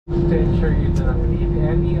To ensure you do not leave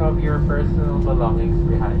any of your personal belongings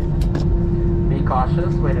behind. Be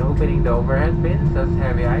cautious when opening the overhead bins as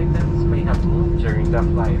heavy items may have moved during the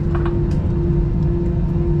flight.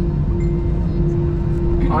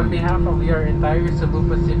 On behalf of your entire Cebu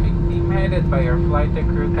Pacific team headed by your flight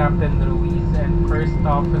crew Captain Ruiz and First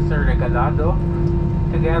Officer Regalado,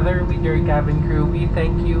 together with your cabin crew, we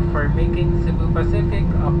thank you for making Cebu Pacific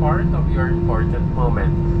a part of your important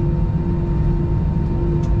moments.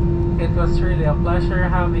 It was really a pleasure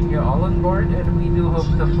having you all on board, and we do hope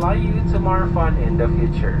to fly you to more fun in the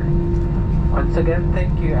future. Once again,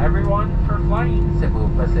 thank you everyone for flying Cebu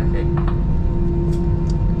Pacific.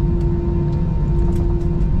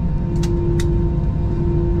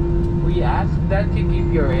 We ask that you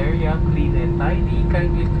keep your area clean and tidy.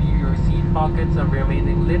 Kindly clear your seat pockets of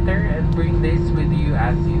remaining litter and bring this with you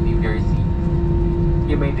as you leave your seat.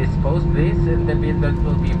 You may dispose this in the bin that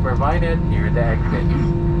will be provided near the exits.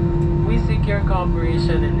 We seek your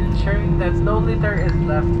cooperation in ensuring that no litter is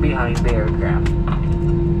left behind the aircraft.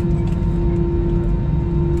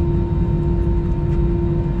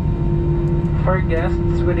 For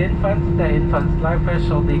guests with infants, the infant's life vest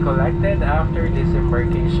shall be collected after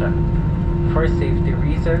disembarkation. For safety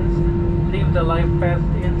reasons, leave the life vest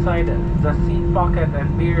inside the seat pocket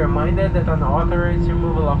and be reminded that unauthorized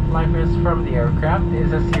removal of life vests from the aircraft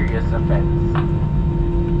is a serious offense.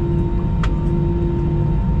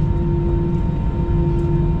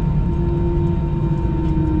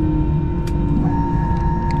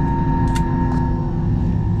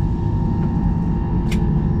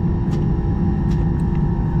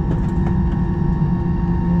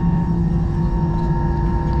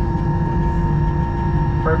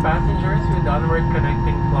 For passengers with onward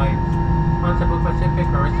connecting flights on Cebu Pacific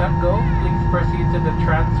or Go, please proceed to the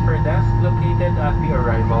transfer desk located at the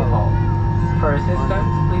arrival hall. For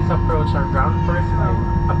assistance, please approach our ground personnel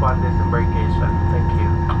upon disembarkation. Thank you.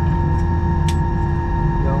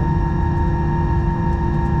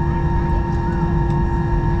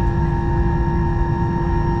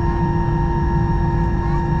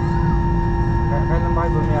 Kailan ba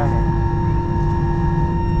kayo bumiyahe?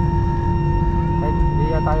 Hindi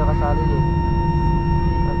tayo kasali eh.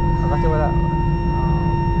 Kasi wala.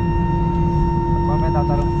 Mamaya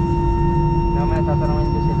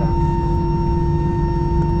tatanungin ko sila.